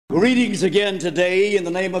Greetings again today in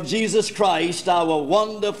the name of Jesus Christ, our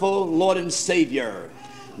wonderful Lord and Savior.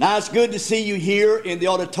 Now it's good to see you here in the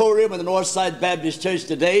auditorium of the Northside Baptist Church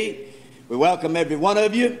today. We welcome every one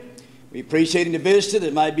of you. We appreciate any visitor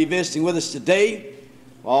that might be visiting with us today.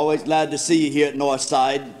 We're always glad to see you here at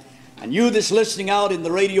Northside. And you that's listening out in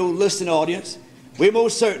the radio listening audience, we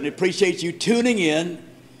most certainly appreciate you tuning in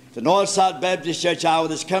to Northside Baptist Church Hour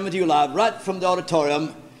that's coming to you live right from the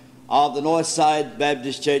auditorium of the Northside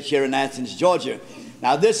Baptist Church here in Athens, Georgia.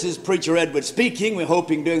 Now this is Preacher Edward speaking. We're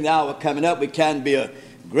hoping during the hour coming up we can be a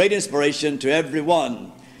great inspiration to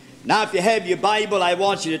everyone. Now if you have your Bible, I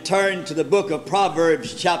want you to turn to the book of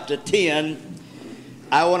Proverbs chapter 10.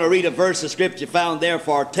 I want to read a verse of scripture found there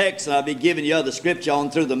for our text, and I'll be giving you other scripture on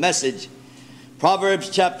through the message. Proverbs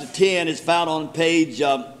chapter 10 is found on page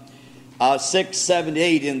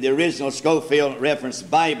 678 in the original Schofield Reference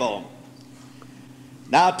Bible.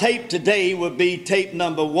 Now, tape today will be tape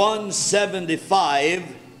number 175,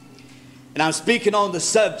 and I'm speaking on the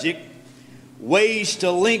subject, ways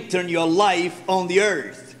to lengthen your life on the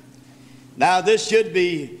earth. Now, this should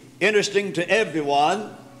be interesting to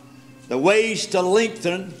everyone, the ways to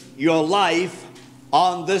lengthen your life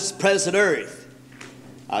on this present earth.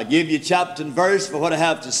 I'll give you chapter and verse for what I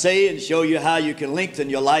have to say and show you how you can lengthen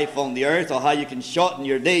your life on the earth or how you can shorten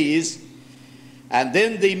your days. And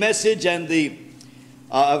then the message and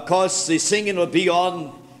of course, the singing will be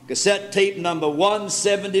on cassette tape number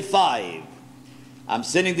 175. I'm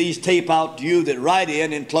sending these tape out to you that write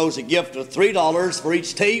in and enclose a gift of $3 for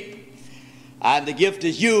each tape. And the gift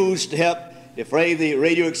is used to help defray the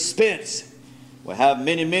radio expense. We have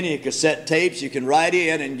many cassette tapes. You can write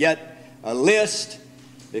in and get a list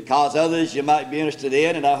because others you might be interested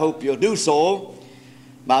in, and I hope you'll do so.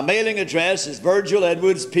 My mailing address is Virgil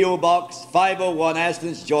Edwards, P.O. Box 501,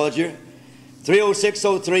 Athens, Georgia.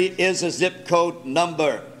 30603 is the zip code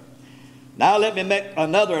number. Now let me make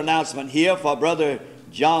another announcement here for Brother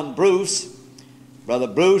John Bruce. Brother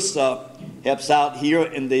Bruce helps out here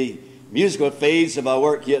in the musical phase of our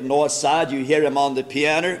work here at Northside. You hear him on the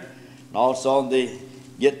piano and also on the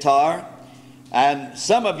guitar. And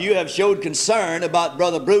some of you have showed concern about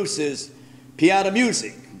Brother Bruce's piano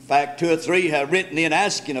music. In fact, 2 or 3 have written in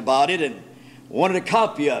asking about it and wanted a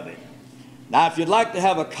copy of it. Now, if you'd like to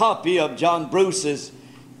have a copy of John Bruce's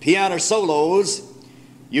piano solos,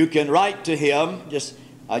 you can write to him.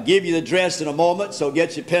 I'll give you the address in a moment, so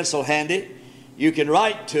get your pencil handy. You can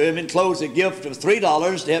write to him, enclose a gift of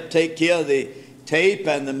 $3 to help take care of the tape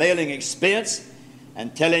and the mailing expense,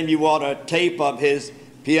 and tell him you want a tape of his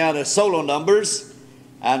piano solo numbers,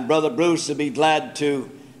 and Brother Bruce will be glad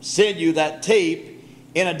to send you that tape.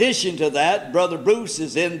 In addition to that, Brother Bruce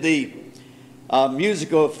is in the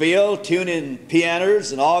musical field, tuning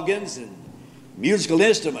pianos and organs and musical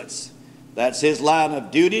instruments. That's his line of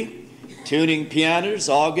duty, tuning pianos,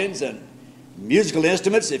 organs, and musical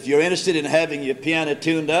instruments. If you're interested in having your piano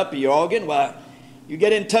tuned up or your organ, why, you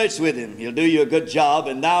get in touch with him. He'll do you a good job.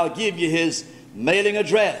 And now I'll give you his mailing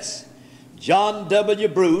address. John W.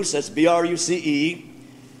 Bruce, that's B-R-U-C-E,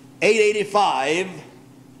 885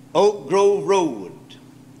 Oak Grove Road.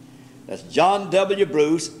 That's John W.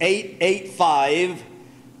 Bruce, 885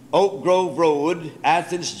 Oak Grove Road,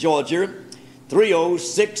 Athens, Georgia,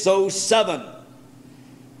 30607.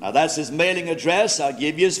 Now that's his mailing address. I'll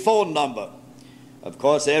give you his phone number. Of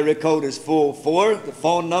course, the area code is 404. The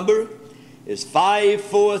phone number is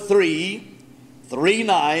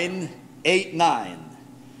 543-3989.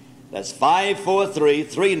 That's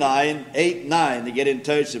 543-3989 to get in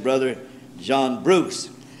touch with Brother John Bruce.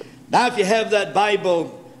 Now, if you have that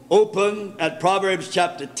Bible open at Proverbs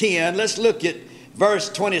chapter 10, let's look at verse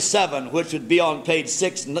 27, which would be on page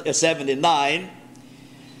 679.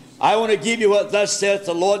 I want to give you what thus saith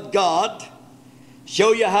the Lord God,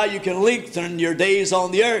 show you how you can lengthen your days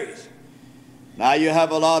on the earth. Now you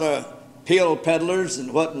have a lot of pill peddlers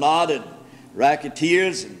and whatnot and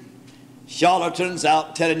racketeers and charlatans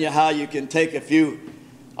out telling you how you can take a few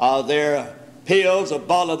of their pills or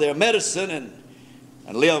bottle of their medicine and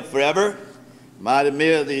live forever. Reminded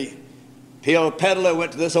me of the pill peddler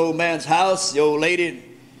went to this old man's house. The old lady,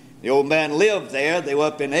 the old man lived there. They were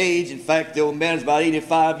up in age. In fact, the old man's about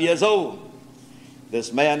 85 years old.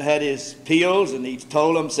 This man had his pills, and he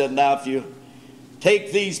told him, said, now if you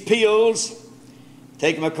take these pills,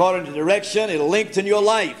 take them according to direction, it'll lengthen your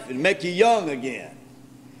life and make you young again.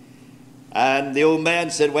 And the old man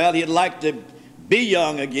said, well, he'd like to be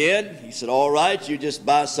young again. He said, all right, you just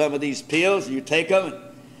buy some of these pills, you take them,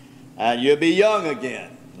 and you'll be young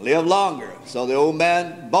again, live longer. So the old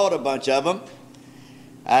man bought a bunch of them.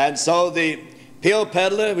 And so the pill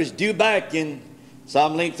peddler was due back in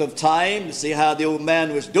some length of time to see how the old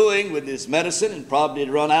man was doing with his medicine, and probably had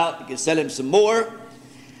run out. He could sell him some more.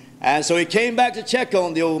 And so he came back to check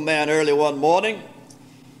on the old man early one morning.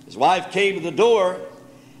 His wife came to the door,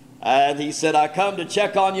 and he said, "I come to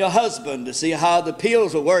check on your husband to see how the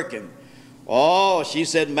pills are working." "Oh," she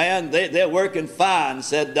said, "man, they're working fine."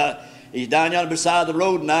 Said, "He's down yonder beside the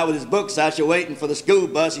road now with his books out. You're waiting for the school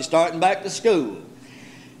bus. He's starting back to school."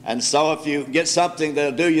 And so if you get something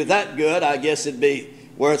that'll do you that good, I guess it'd be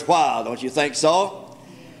worthwhile. Don't you think so?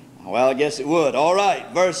 Well, I guess it would. All right,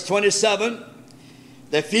 verse 27.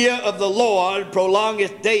 "The fear of the Lord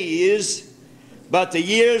prolongeth days, but the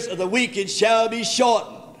years of the wicked shall be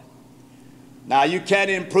shortened." Now, you can't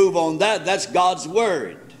improve on that. That's God's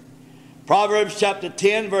word. Proverbs chapter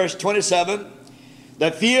 10, verse 27. "The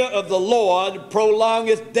fear of the Lord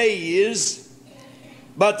prolongeth days,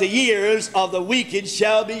 but the years of the wicked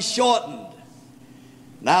shall be shortened."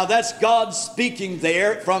 Now, that's God speaking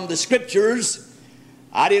there from the Scriptures.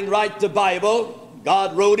 I didn't write the Bible.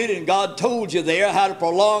 God wrote it, and God told you there how to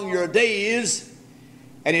prolong your days,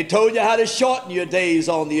 and He told you how to shorten your days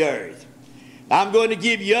on the earth. Now, I'm going to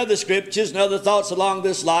give you other scriptures and other thoughts along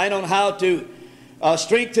this line on how to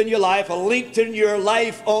strengthen your life or lengthen your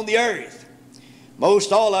life on the earth.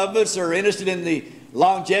 Most all of us are interested in the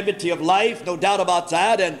longevity of life, no doubt about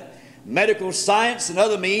that, and medical science and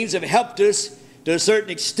other means have helped us to a certain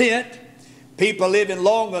extent. People are living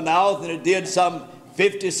longer now than it did some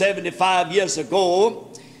 50, 75 years ago.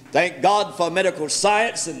 Thank God for medical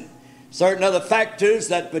science and certain other factors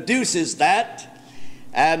that produces that.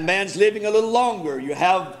 And man's living a little longer. You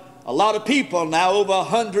have a lot of people now over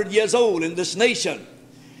 100 years old in this nation.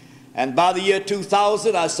 And by the year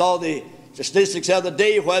 2000, I saw the statistics the other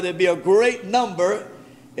day where there'll be a great number,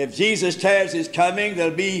 if Jesus tarries His coming,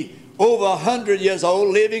 there'll be over 100 years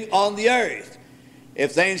old living on the earth.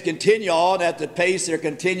 If things continue on at the pace they're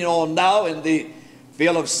continuing on now in the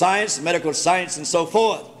field of science, medical science, and so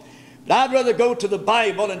forth. But I'd rather go to the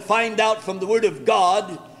Bible and find out from the Word of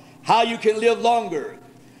God how you can live longer.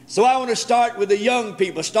 So I want to start with the young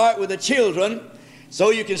people, start with the children, so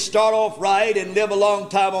you can start off right and live a long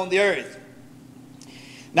time on the earth.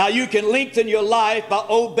 Now, you can lengthen your life by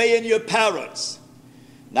obeying your parents.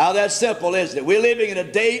 Now, that's simple, isn't it? We're living in a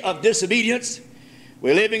day of disobedience.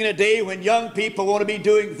 We're living in a day when young people want to be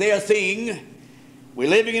doing their thing. We're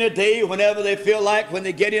living in a day whenever they feel like when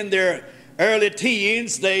they get in their early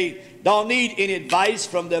teens, they don't need any advice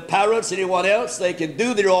from their parents, anyone else. They can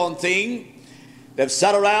do their own thing. They've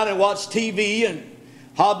sat around and watched TV and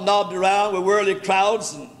hobnobbed around with worldly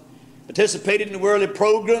crowds and participated in worldly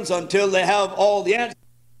programs until they have all the answers.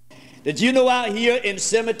 Did you know out here in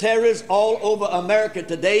cemeteries all over America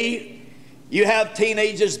today, you have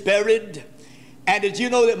teenagers buried? And did you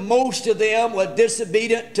know that most of them were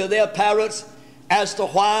disobedient to their parents as to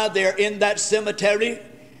why they're in that cemetery?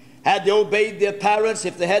 Had they obeyed their parents,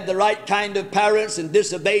 if they had the right kind of parents and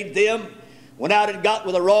disobeyed them, went out and got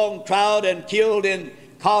with the wrong crowd and killed in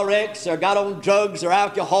car wrecks or got on drugs or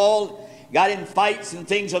alcohol, got in fights and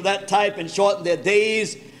things of that type and shortened their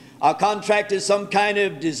days, or contracted some kind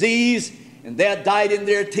of disease and they died in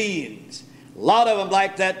their teens. A lot of them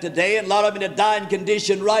like that today, and a lot of them in a dying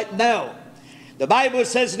condition right now. The Bible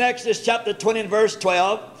says in Exodus chapter 20 and verse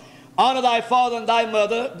 12, "Honor thy father and thy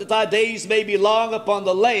mother, that thy days may be long upon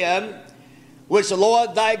the land which the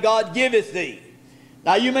Lord thy God giveth thee."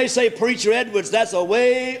 Now you may say, "Preacher Edwards, that's a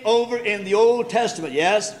way over in the Old Testament."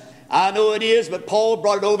 Yes, I know it is, but Paul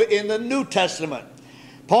brought it over in the New Testament.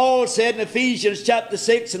 Paul said in Ephesians chapter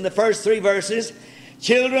 6 in the first 3 verses,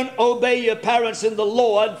 "Children, obey your parents in the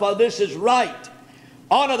Lord, for this is right.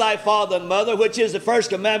 Honor thy father and mother, which is the first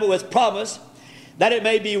commandment with promise, that it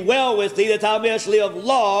may be well with thee, that thou mayest live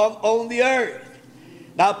long on the earth."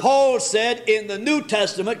 Now Paul said in the New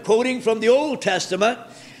Testament, quoting from the Old Testament,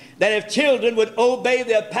 that if children would obey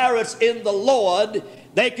their parents in the Lord,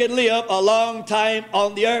 they could live a long time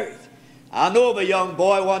on the earth. I know of a young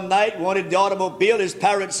boy one night wanted the automobile. His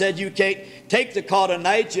parents said, "You can't take the car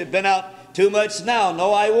tonight. You've been out too much now."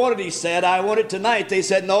 "No, I want it," he said. "I want it tonight." They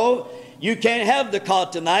said, "No, you can't have the car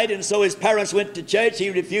tonight." And so his parents went to church. He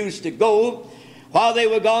refused to go. While they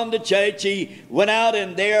were gone to church, he went out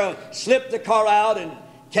and there slipped the car out and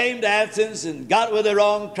came to Athens and got with the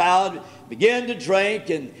wrong crowd, began to drink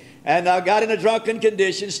and got in a drunken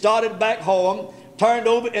condition, started back home, turned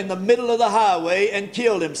over in the middle of the highway and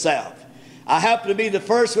killed himself. I happened to be the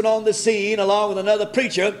first one on the scene along with another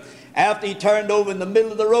preacher after he turned over in the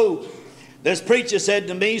middle of the road. This preacher said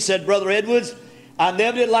to me, said, "Brother Edwards, I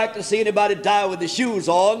never did like to see anybody die with his shoes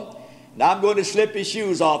on, and I'm going to slip his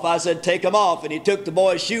shoes off." I said, "Take them off." And he took the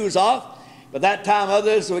boy's shoes off, But that time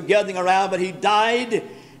others were gathering around, but he died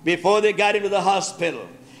before they got him to the hospital.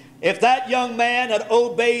 If that young man had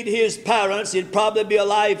obeyed his parents, he'd probably be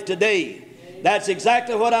alive today. That's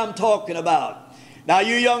exactly what I'm talking about. Now,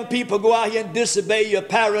 you young people go out here and disobey your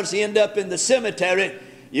parents, you end up in the cemetery.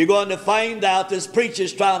 You're going to find out this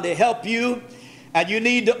preacher's trying to help you, and you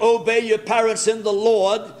need to obey your parents in the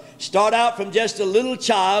Lord. Start out from just a little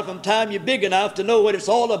child, from time you're big enough to know what it's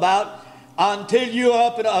all about, until you're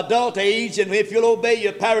up at adult age. And if you'll obey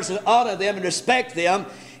your parents and honor them and respect them,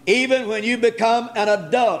 even when you become an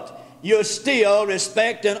adult, you'll still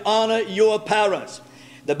respect and honor your parents.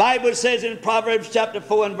 The Bible says in Proverbs chapter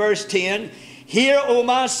 4 and verse 10, "Hear, O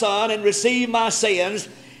my son, and receive my sayings,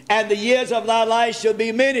 and the years of thy life shall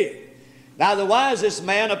be many." Now, the wisest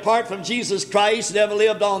man, apart from Jesus Christ, that ever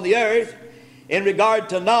lived on the earth, in regard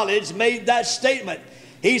to knowledge, made that statement.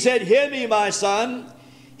 He said, "Hear me, my son."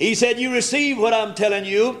 He said, "You receive what I'm telling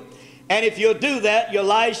you, and if you'll do that, your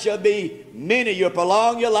life shall be many. You'll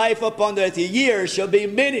prolong your life upon the earth. Your years shall be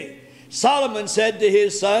many." Solomon said to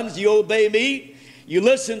his sons, "You obey me, you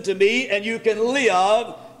listen to me, and you can live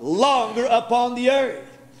longer upon the earth."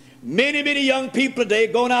 Many, many young people today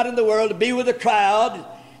going out in the world to be with the crowd.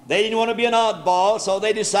 They didn't want to be an oddball, so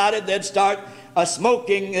they decided they'd start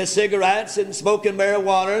smoking cigarettes and smoking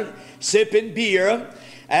marijuana, sipping beer,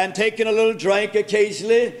 and taking a little drink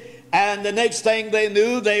occasionally. And the next thing they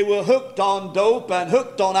knew, they were hooked on dope and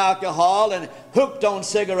hooked on alcohol and hooked on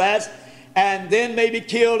cigarettes, and then maybe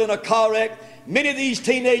killed in a car wreck. Many of these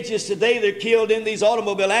teenagers today, they're killed in these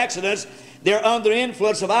automobile accidents. They're under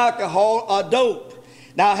influence of alcohol or dope.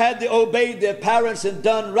 Now, had they obeyed their parents and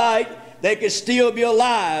done right, they could still be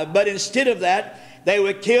alive. But instead of that, they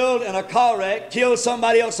were killed in a car wreck, killed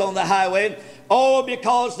somebody else on the highway, all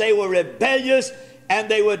because they were rebellious and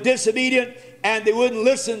they were disobedient and they wouldn't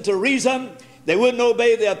listen to reason. They wouldn't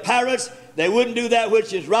obey their parents. They wouldn't do that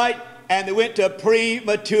which is right, and they went to a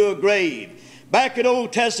premature grave. Back in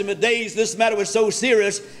Old Testament days, this matter was so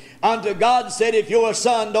serious until God said, "If your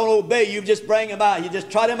son don't obey you, just bring him out. You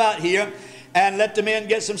just trot him out here and let the men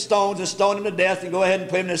get some stones and stone him to death and go ahead and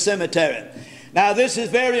put him in the cemetery." Now, this is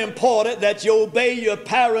very important that you obey your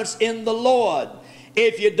parents in the Lord.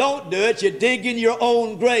 If you don't do it, you're digging your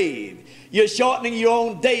own grave. You're shortening your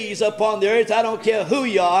own days upon the earth. I don't care who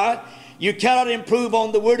you are. You cannot improve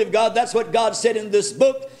on the Word of God. That's what God said in this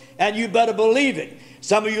book, and you better believe it.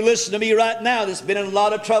 Some of you listen to me right now that's been in a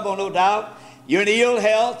lot of trouble, no doubt. You're in ill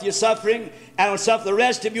health, you're suffering, and will suffer the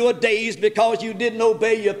rest of your days because you didn't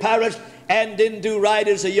obey your parents and didn't do right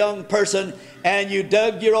as a young person, and you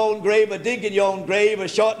dug your own grave or digging your own grave or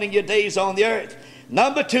shortening your days on the earth.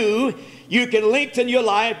 Number two, you can lengthen your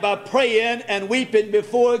life by praying and weeping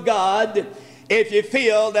before God if you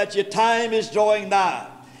feel that your time is drawing nigh.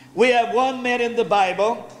 We have one man in the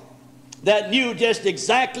Bible that knew just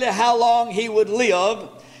exactly how long he would live.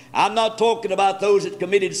 I'm not talking about those that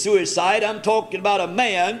committed suicide. I'm talking about a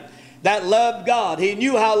man that loved God. He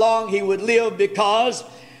knew how long he would live because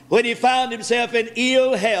when he found himself in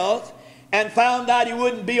ill health and found out he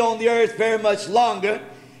wouldn't be on the earth very much longer,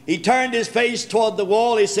 he turned his face toward the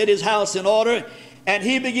wall. He set his house in order, and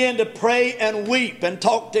he began to pray and weep and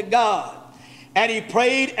talk to God. And he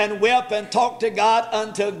prayed and wept and talked to God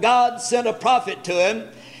until God sent a prophet to him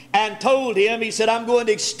and told him, he said, "I'm going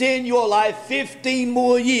to extend your life 15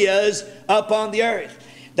 more years upon the earth."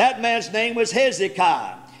 That man's name was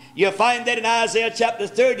Hezekiah. You'll find that in Isaiah chapter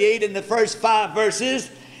 38 in the first 5 verses.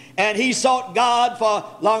 And he sought God for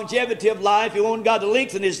longevity of life. He wanted God to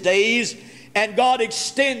lengthen his days. And God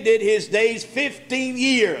extended his days 15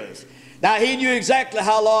 years. Now, he knew exactly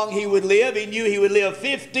how long he would live. He knew he would live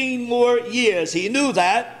 15 more years. He knew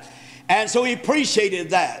that. And so he appreciated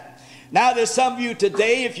that. Now, there's some of you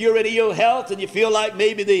today, if you're in ill health and you feel like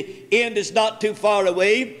maybe the end is not too far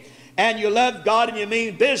away, and you love God and you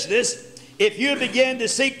mean business, if you begin to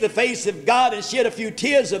seek the face of God and shed a few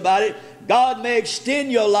tears about it, God may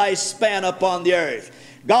extend your lifespan upon the earth.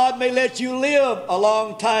 God may let you live a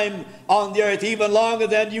long time on the earth, even longer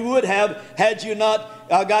than you would have had you not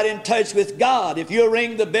got in touch with God. If you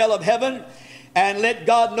ring the bell of heaven and let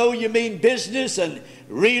God know you mean business and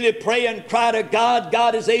really pray and cry to God,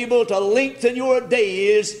 God is able to lengthen your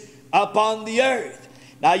days upon the earth.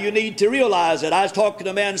 Now, you need to realize that. I was talking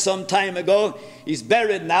to a man some time ago. He's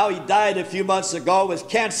buried now. He died a few months ago with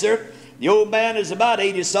cancer. The old man is about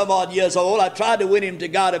 80-some-odd years old. I tried to win him to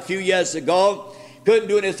God a few years ago. Couldn't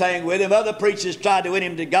do anything with him. Other preachers tried to win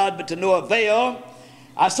him to God, but to no avail.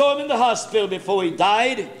 I saw him in the hospital before he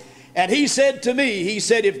died, and he said to me, he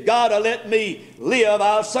said, "If God will let me live,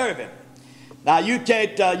 I'll serve him." Now, you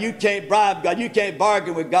can't bribe God. You can't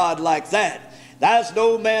bargain with God like that. That's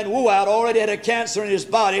no man woo out, already had a cancer in his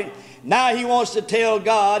body. Now he wants to tell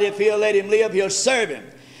God if he'll let him live, he'll serve him.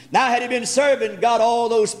 Now, had he been serving God all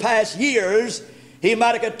those past years, he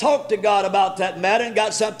might have could talk to God about that matter and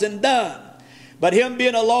got something done. But him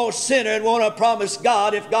being a lost sinner and want to promise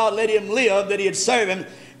God, if God let him live, that he'd serve him,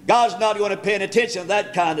 God's not going to pay any attention to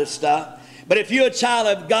that kind of stuff. But if you're a child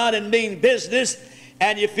of God and mean business,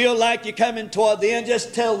 and you feel like you're coming toward the end,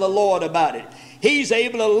 just tell the Lord about it. He's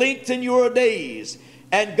able to lengthen your days.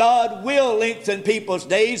 And God will lengthen people's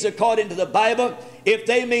days according to the Bible if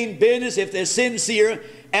they mean business, if they're sincere,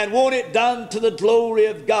 and want it done to the glory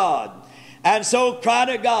of God. And so cry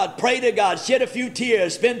to God, pray to God, shed a few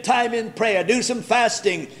tears, spend time in prayer, do some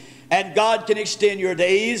fasting, and God can extend your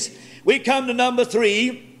days. We come to number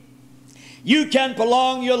 3. You can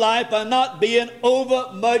prolong your life by not being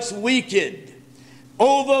overmuch wicked.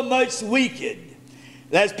 Overmuch wicked.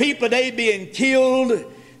 There's people today being killed.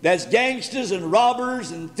 There's gangsters and robbers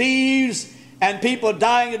and thieves and people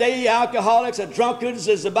dying today, alcoholics or drunkards,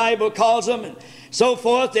 as the Bible calls them, and so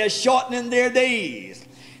forth. They're shortening their days.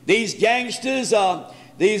 These gangsters,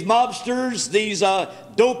 these mobsters, these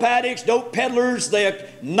dope addicts, dope peddlers, they're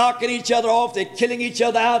knocking each other off. They're killing each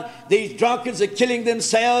other out. These drunkards are killing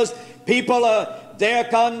themselves. People are they're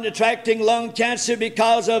contracting lung cancer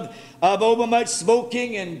because of overmuch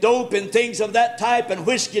smoking and dope and things of that type and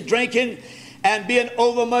whiskey drinking and being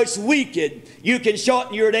overmuch wicked. You can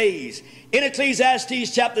shorten your days. In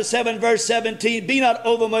Ecclesiastes chapter 7 verse 17, be not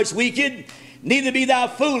overmuch wicked, neither be thou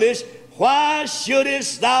foolish. Why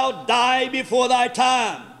shouldest thou die before thy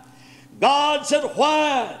time? God said,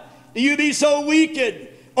 why do you be so wicked,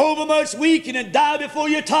 overmuch wicked, and die before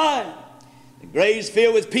your time? The graves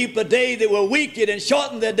filled with people today that were wicked and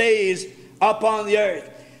shortened their days upon the earth.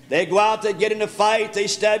 They go out, they get in a fight, they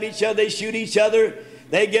stab each other, they shoot each other,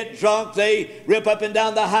 they get drunk, they rip up and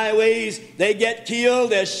down the highways, they get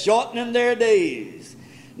killed, they're shortening their days.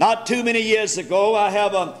 Not too many years ago, I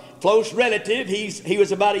have a close relative. He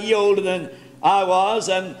was about a year older than I was,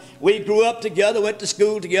 and we grew up together, went to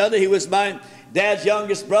school together. He was my dad's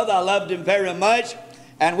youngest brother. I loved him very much,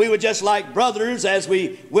 and we were just like brothers as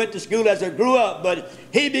we went to school as I grew up. But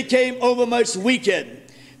he became overmuch wicked.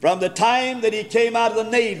 From the time that he came out of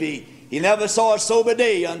the Navy, he never saw a sober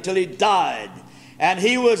day until he died. And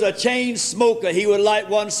he was a chain smoker. He would light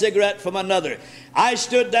one cigarette from another. I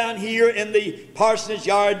stood down here in the parsonage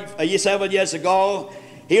yard 7 years ago.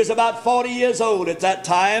 He was about 40 years old at that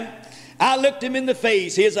time. I looked him in the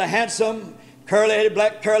face. He was a handsome, curly-headed,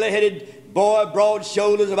 black curly-headed boy, broad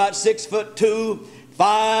shoulders, about 6'2",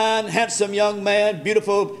 fine, handsome young man,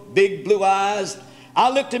 beautiful, big blue eyes. I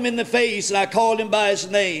looked him in the face and I called him by his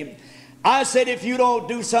name. I said, if you don't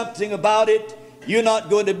do something about it, you're not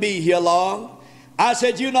going to be here long. I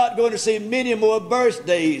said, you're not going to see many more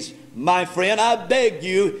birthdays, my friend. I beg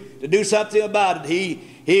you to do something about it.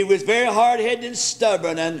 He was very hard-headed and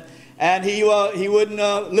stubborn, and he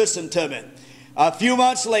wouldn't listen to me. A few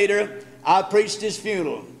months later, I preached his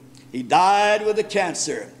funeral. He died with a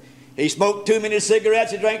cancer. He smoked too many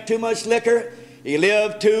cigarettes. He drank too much liquor. He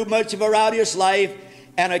lived too much of a rowdious life,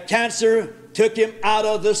 and a cancer took him out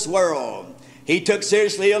of this world. He took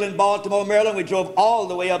seriously ill in Baltimore, Maryland. We drove all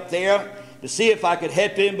the way up there to see if I could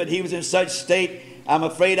help him, but he was in such state, I'm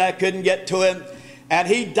afraid I couldn't get to him. And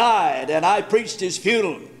he died, and I preached his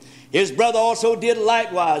funeral. His brother also did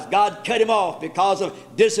likewise. God cut him off because of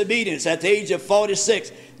disobedience at the age of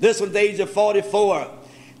 46. This one's the age of 44.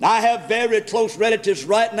 Now, I have very close relatives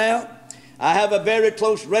right now. I have a very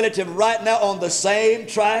close relative right now on the same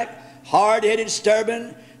track, hard-headed,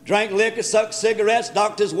 stubborn, drank liquor, sucked cigarettes.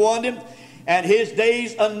 Doctors warned him, and his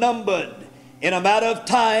days are numbered. In a matter of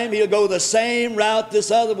time, he'll go the same route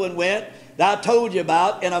this other one went that I told you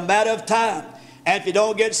about, in a matter of time. And if he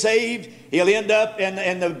don't get saved, he'll end up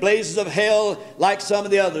in the blazes of hell like some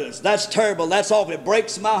of the others. That's terrible. That's awful. It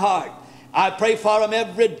breaks my heart. I pray for him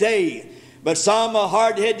every day. But some are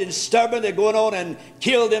hard-headed and stubborn. They're going on and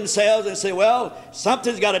kill themselves and say, well,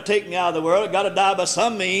 something's got to take me out of the world. I've got to die by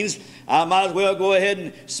some means. I might as well go ahead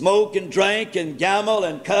and smoke and drink and gamble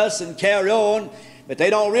and cuss and carry on. But they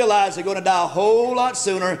don't realize they're going to die a whole lot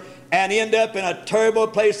sooner and end up in a terrible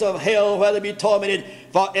place of hell where they'll be tormented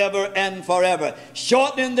forever and forever,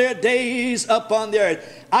 shortening their days upon the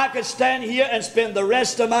earth. I could stand here and spend the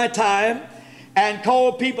rest of my time and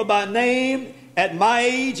call people by name at my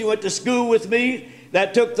age who went to school with me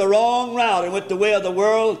that took the wrong route and went the way of the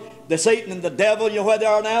world, the Satan and the devil. You know where they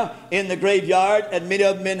are now? In the graveyard, and many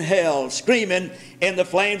of them in hell, screaming in the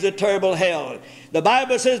flames of terrible hell. The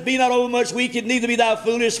Bible says, be not overmuch wicked, neither be thou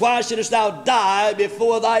foolish. Why shouldest thou die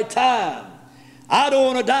before thy time? I don't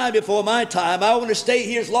want to die before my time. I want to stay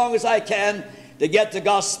here as long as I can to get the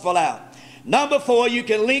gospel out. Number 4, you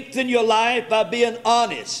can lengthen your life by being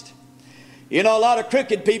honest. You know, a lot of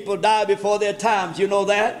crooked people die before their times. You know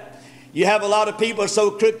that? You have a lot of people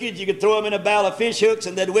so crooked you can throw them in a barrel of fish hooks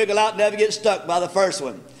and they'd wiggle out and never get stuck by the first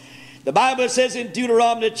one. The Bible says in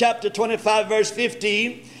Deuteronomy chapter 25 verse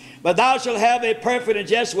 15, but thou shalt have a perfect and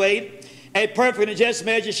just weight, a perfect and just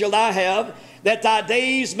measure shalt thou have, that thy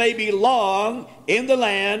days may be long in the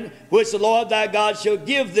land which the Lord thy God shall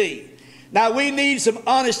give thee. Now we need some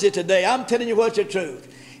honesty today. I'm telling you what's the truth.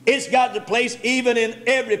 It's got to place even in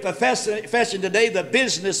every profession today, the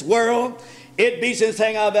business world. It beats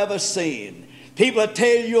anything I've ever seen. People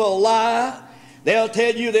tell you a lie. They'll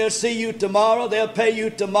tell you they'll see you tomorrow. They'll pay you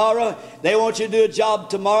tomorrow. They want you to do a job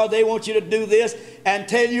tomorrow. They want you to do this and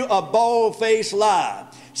tell you a bald-faced lie.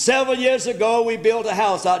 Several years ago, we built a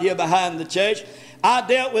house out here behind the church. I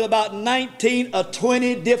dealt with about 19 or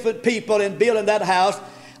 20 different people in building that house.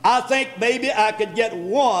 I think maybe I could get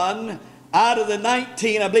one out of the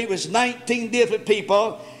 19, I believe it was 19 different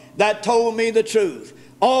people that told me the truth.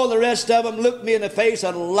 All the rest of them looked me in the face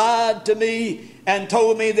and lied to me and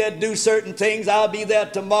told me they'd do certain things. I'll be there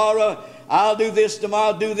tomorrow. I'll do this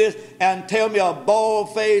tomorrow, do this, and tell me a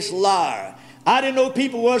bald-faced liar. I didn't know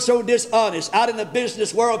people were so dishonest. Out in the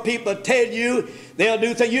business world, people tell you they'll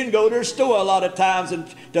do things. You can go to the store a lot of times and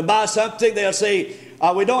to buy something. They'll say,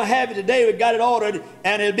 we don't have it today. We got it ordered,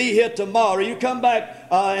 and it'll be here tomorrow. You come back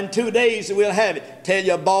in 2 days, and we'll have it. Tell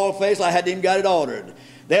you a bald face, I hadn't even got it ordered.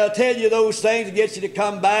 They'll tell you those things to get you to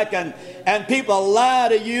come back, and people lie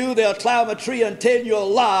to you. They'll climb a tree and tell you a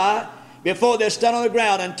lie before they stand on the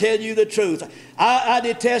ground and tell you the truth. I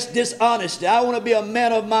detest dishonesty. I want to be a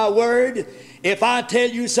man of my word. If I tell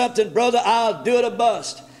you something, brother, I'll do it or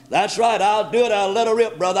bust. That's right, I'll do it. I'll let her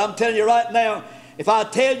rip, brother. I'm telling you right now, if I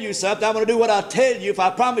tell you something, I'm going to do what I tell you. If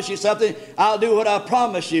I promise you something, I'll do what I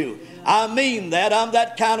promise you. I mean that. I'm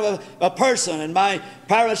that kind of a person, and my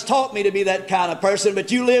parents taught me to be that kind of person.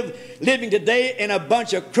 But you living today in a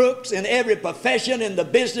bunch of crooks in every profession in the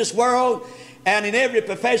business world, and in every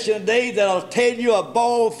profession today that'll tell you a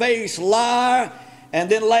bald-faced liar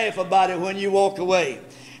and then laugh about it when you walk away.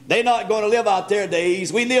 They're not going to live out their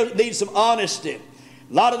days. We need some honesty.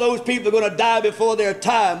 A lot of those people are going to die before their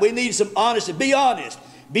time. We need some honesty. Be honest.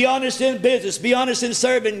 Be honest in business. Be honest in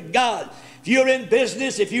serving God. If you're in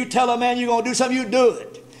business, if you tell a man you're going to do something, you do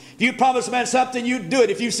it. If you promise a man something, you do it.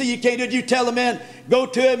 If you see you can't do it, you tell the man, go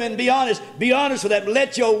to him and be honest. Be honest with him.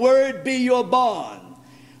 Let your word be your bond.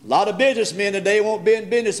 A lot of businessmen today won't be in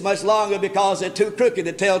business much longer because they're too crooked.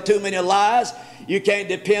 They tell too many lies. You can't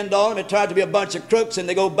depend on them. They try to be a bunch of crooks and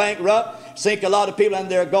they go bankrupt, sink a lot of people, and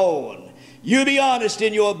they're gone. You be honest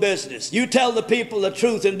in your business. You tell the people the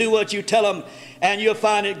truth and do what you tell them, and you'll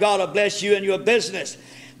find that God will bless you in your business.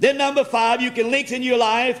 Then number 5, you can lengthen your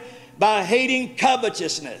life by hating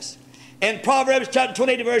covetousness. In Proverbs chapter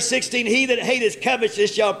 28 verse 16, he that hateth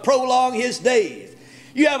covetousness shall prolong his days.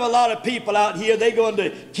 You have a lot of people out here, they're going to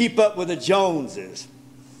keep up with the Joneses.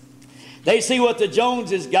 They see what the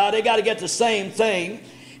Joneses got. They got to get the same thing.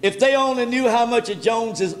 If they only knew how much the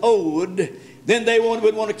Joneses owed, then they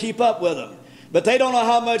would want to keep up with them. But they don't know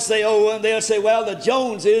how much they owe, and they'll say, well, the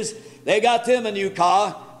Joneses, they got them a new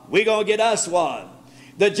car. We're going to get us one.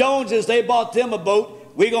 The Joneses, they bought them a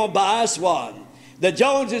boat. We're going to buy us one. The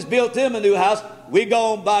Joneses built them a new house. We're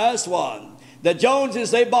going to buy us one. The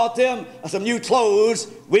Joneses, they bought them some new clothes.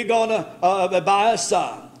 We're going to buy us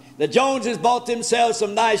some. The Joneses bought themselves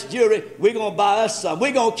some nice jewelry. We're going to buy us some.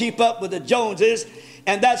 We're going to keep up with the Joneses,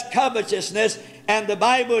 and that's covetousness. And the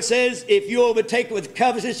Bible says if you overtake with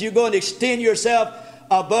covetousness, you're going to extend yourself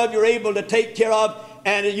above you're able to take care of,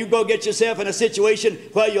 and you go get yourself in a situation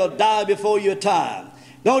where you'll die before your time.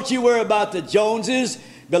 Don't you worry about the Joneses.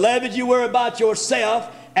 Beloved, you worry about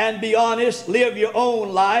yourself and be honest. Live your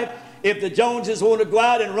own life. If the Joneses want to go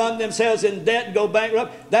out and run themselves in debt and go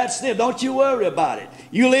bankrupt, that's them. Don't you worry about it.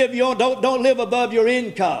 You live your own. Don't live above your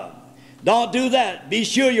income. Don't do that. Be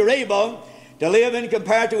sure you're able to live in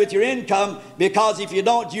comparative with your income, because if you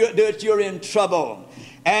don't do it, you're in trouble.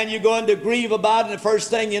 And you're going to grieve about it. And the first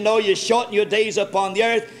thing you know, you shorten your days upon the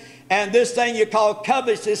earth. And this thing you call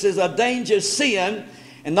covetousness is a dangerous sin.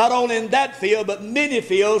 And not only in that field, but many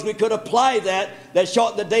fields we could apply that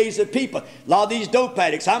shorten the days of people. A lot of these dope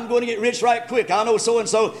addicts, I'm going to get rich right quick. I know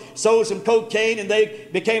so-and-so sold some cocaine and they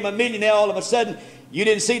became a millionaire all of a sudden. You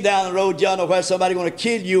didn't see down the road, John, where somebody going to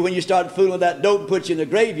kill you when you started fooling with that dope and put you in the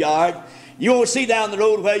graveyard. You won't see down the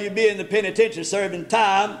road where you'll be in the penitentiary serving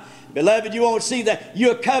time. Beloved, you won't see that.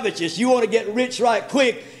 You're covetous. You want to get rich right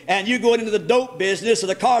quick, and you're going into the dope business or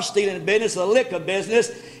the car stealing business or the liquor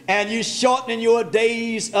business, and you're shortening your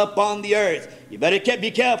days upon the earth. You better be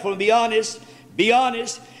careful and be honest. Be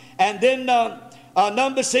honest. And then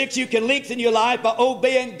number 6, you can lengthen your life by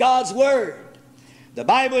obeying God's word. The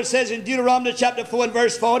Bible says in Deuteronomy chapter 4 and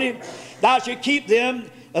verse 40, thou shalt keep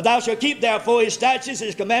therefore his statutes and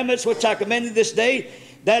his commandments which I command thee this day,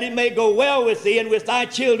 that it may go well with thee and with thy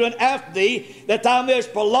children after thee, that thou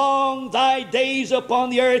mayest prolong thy days upon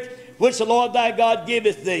the earth, which the Lord thy God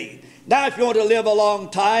giveth thee. Now, if you want to live a long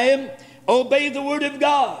time, obey the word of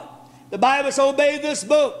God. The Bible says, obey this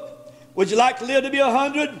book. Would you like to live to be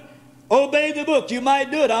 100? Obey the book. You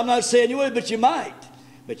might do it. I'm not saying you would, but you might.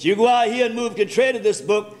 But you go out here and move contrary to this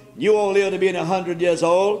book, you won't live to be 100 years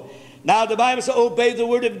old. Now, the Bible says, obey the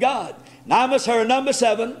word of God. Now, I must hear number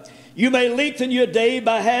 7. You may lengthen your day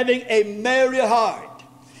by having a merry heart.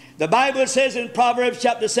 The Bible says in Proverbs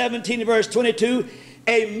chapter 17 verse 22,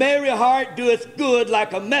 a merry heart doeth good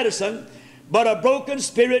like a medicine, but a broken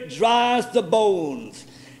spirit dries the bones.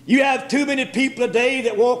 You have too many people today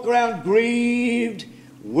that walk around grieved,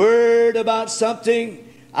 worried about something.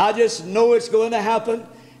 I just know it's going to happen.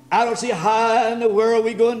 I don't see how in the world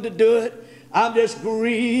we're going to do it. I'm just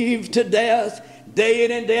grieved to death. Day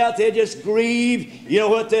in and day out, they just grieve. You know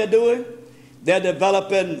what they're doing? They're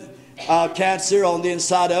developing cancer on the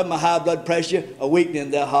inside of them, a high blood pressure, a weakening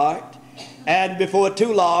in their heart. And before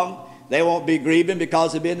too long, they won't be grieving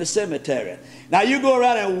because they'll be in the cemetery. Now, you go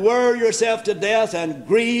around and worry yourself to death and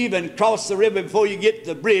grieve and cross the river before you get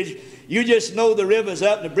to the bridge. You just know the river's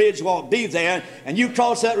up and the bridge won't be there. And you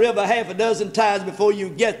cross that river half a dozen times before you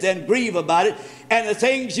get there and grieve about it. And the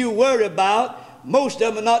things you worry about, most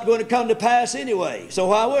of them are not going to come to pass anyway. So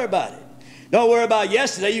why worry about it? Don't worry about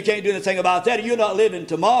yesterday. You can't do anything about that. You're not living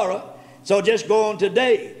tomorrow. So just go on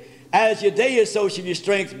today. As your day is, so shall your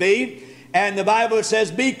strength be. And the Bible says,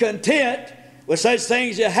 be content with such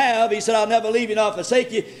things you have. He said, I'll never leave you nor forsake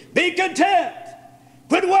you. Be content.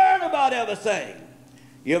 Quit worrying about everything.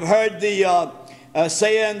 You've heard the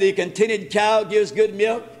saying, the contented cow gives good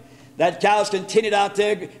milk. That cow's contented out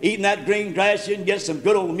there eating that green grass. You can get some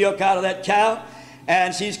good old milk out of that cow.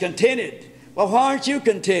 And she's contented. Well, why aren't you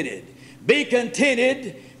contented? Be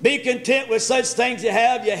contented. Be content with such things you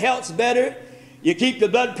have. Your health's better. You keep the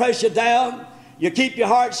blood pressure down. You keep your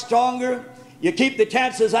heart stronger. You keep the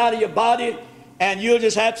cancers out of your body. And you'll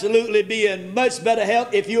just absolutely be in much better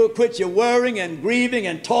health if you'll quit your worrying and grieving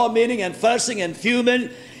and tormenting and fussing and fuming.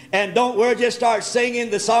 And don't worry, just start singing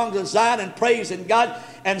the songs of Zion and praising God.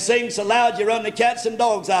 And sing so loud you run the cats and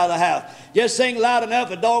dogs out of the house. Just sing loud enough,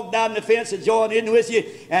 a dog down the fence will join in with you,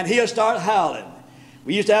 and he'll start howling.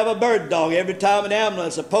 We used to have a bird dog. Every time an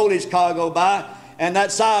ambulance, a police car go by, and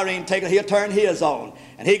that siren taker, he'll turn his on.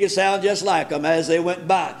 And he could sound just like them as they went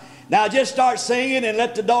by. Now just start singing and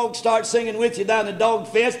let the dog start singing with you down the dog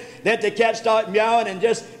fence. Let the cat start meowing and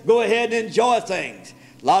just go ahead and enjoy things.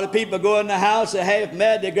 A lot of people go in the house, they're half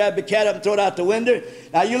mad, they grab the cat up and throw it out the window.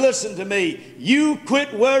 Now you listen to me. You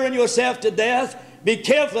quit worrying yourself to death. Be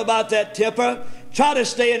careful about that temper. Try to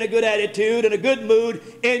stay in a good attitude, in a good mood.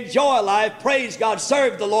 Enjoy life. Praise God.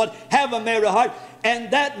 Serve the Lord. Have a merry heart.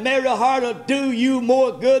 And that merry heart will do you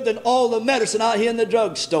more good than all the medicine out here in the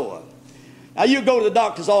drugstore. Now you go to the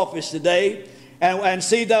doctor's office today and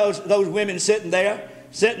see those women sitting there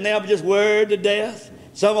just worried to death.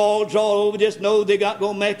 Some all draw over, just know they're not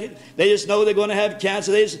going to make it. They just know they're going to have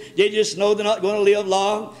cancer. They just know they're not going to live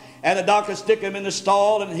long. And the doctor stick them in the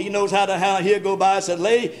stall, and he knows how he'll go by and say,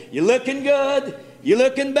 Lady, you're looking good. You're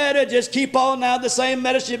looking better. Just keep on now the same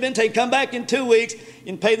medicine you've been taking. Come back in 2 weeks. You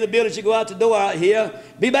can pay the bill as you go out the door out here.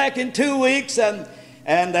 Be back in 2 weeks.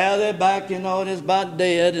 And there they're back, just about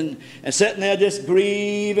dead and sitting there just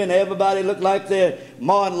grieving. Everybody looked like their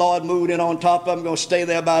landlord moved in on top of them, going to stay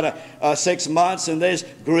there about 6 months, and they just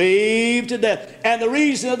grieved to death. And the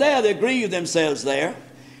reason they're there, they grieve themselves there.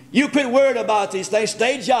 You quit worried about these things.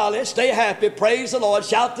 Stay jolly, stay happy, praise the Lord,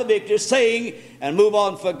 shout the victory, sing, and move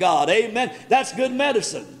on for God. Amen. That's good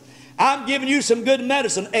medicine. I'm giving you some good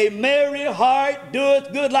medicine. A merry heart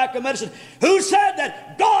doeth good like a medicine. Who said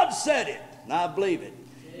that? God said it. And I believe it.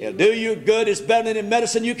 It'll do you good. It's better than any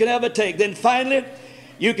medicine you can ever take. Then finally,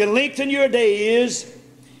 you can lengthen your days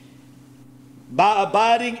by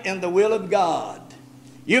abiding in the will of God.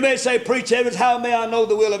 You may say, Preacher Evans, how may I know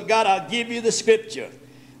the will of God? I'll give you the scripture.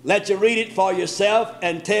 Let you read it for yourself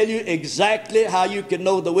and tell you exactly how you can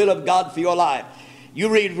know the will of God for your life. You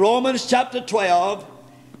read Romans chapter 12,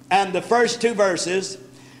 and the first 2 verses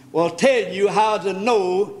will tell you how to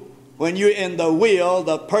know when you're in the will,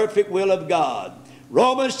 the perfect will of God.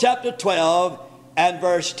 Romans chapter 12 and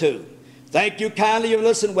verse 2. Thank you kindly. You've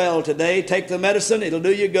listened well today. Take the medicine. It'll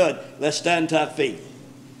do you good. Let's stand to our feet.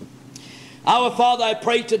 Our Father, I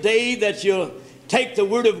pray today that you'll take the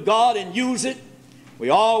Word of God and use it. We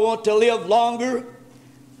all want to live longer.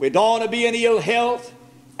 We don't want to be in ill health.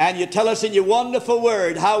 And you tell us in your wonderful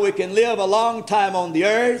word how we can live a long time on the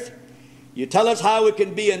earth. You tell us how we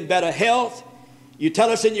can be in better health. You tell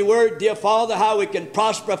us in your word, dear Father, how we can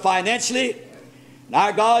prosper financially.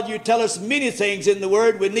 Now, God, you tell us many things in the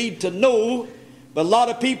word we need to know, but a lot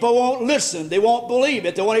of people won't listen. They won't believe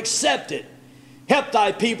it. They won't accept it. Help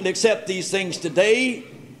thy people accept these things today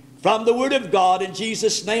from the word of God. In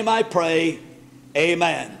Jesus' name I pray.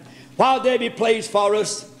 Amen. While Debbie plays for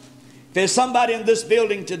us, if there's somebody in this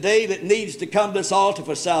building today that needs to come to this altar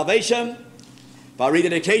for salvation, for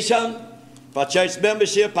rededication, for church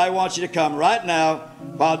membership, I want you to come right now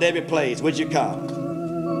while Debbie plays. Would you come?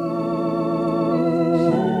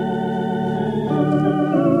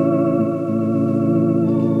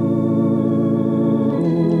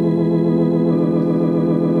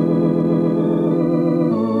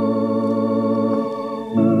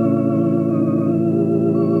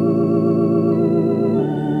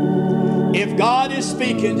 If God is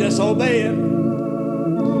speaking, just obey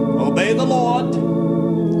Him. Obey the Lord.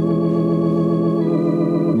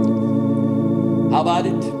 How about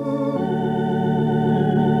it?